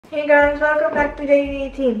Hey guys, welcome back to day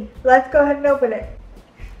 18. Let's go ahead and open it.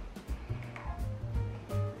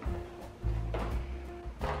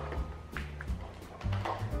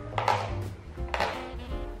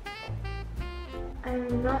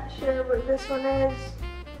 I'm not sure what this one is.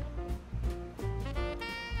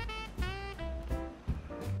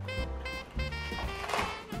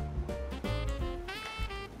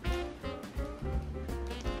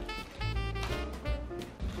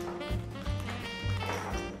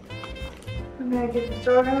 I'm gonna get this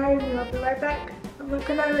organized and I'll be right back. I'm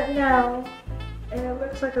looking at it now and it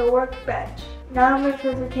looks like a workbench. Now I'm gonna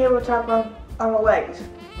put the tabletop on the legs.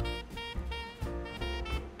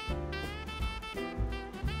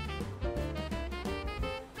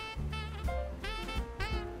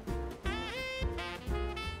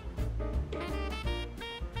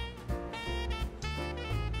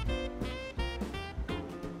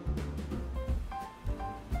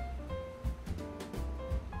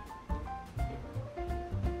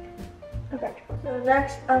 Okay, so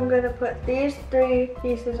next I'm going to put these 3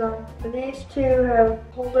 pieces on. These 2 have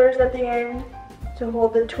holders at the end to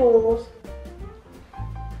hold the tools.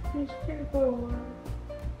 These 2 go on.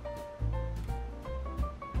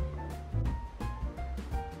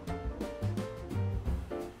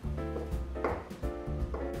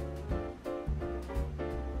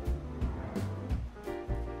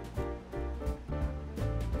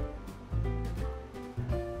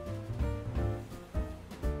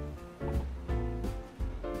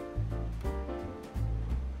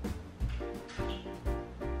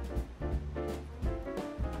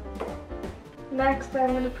 Next, I'm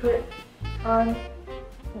going to put on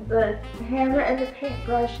the hammer and the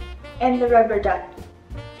paintbrush and the rubber duck.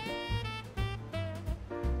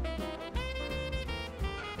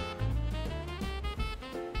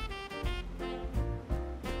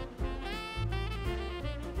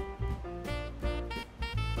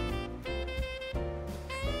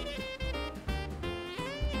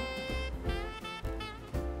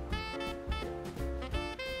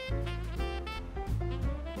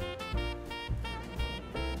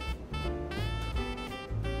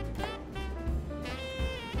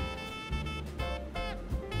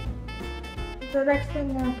 The next thing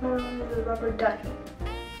I'm going to put on is the rubber ducky.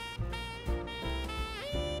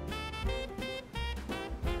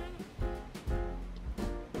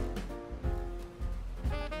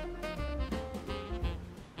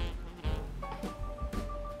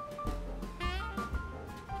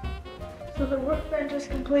 So the workbench is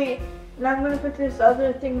complete, and I'm going to put this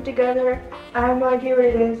other thing together. I have no idea what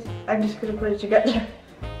it is. I'm just going to put it together.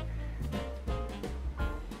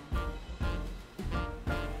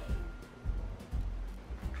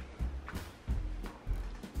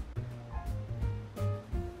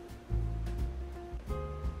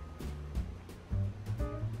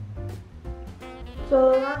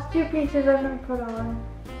 So the last 2 pieces I'm going to put on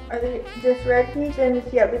are this red piece and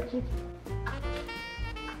this yellow piece.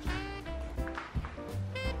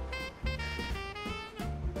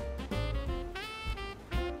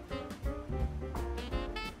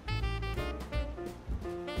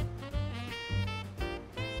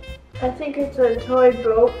 I think it's a toy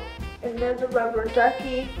boat and there's a rubber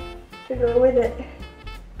ducky to go with it.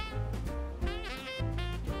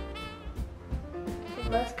 So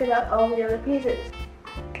let's get out all the other pieces.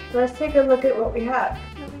 Let's take a look at what we have.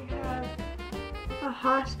 So we have a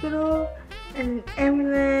hospital, an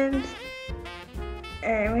ambulance,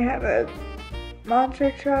 and we have a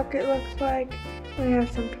monster truck it looks like. We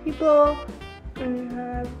have some people, and we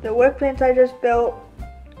have the workbench I just built,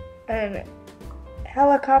 and a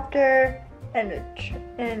helicopter, and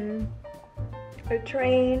a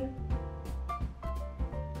train,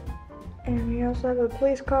 and we also have a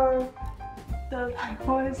police car. So that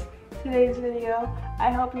was today's video. I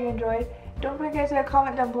hope you enjoyed. Don't forget to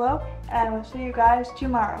comment down below, and I will see you guys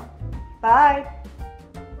tomorrow. Bye!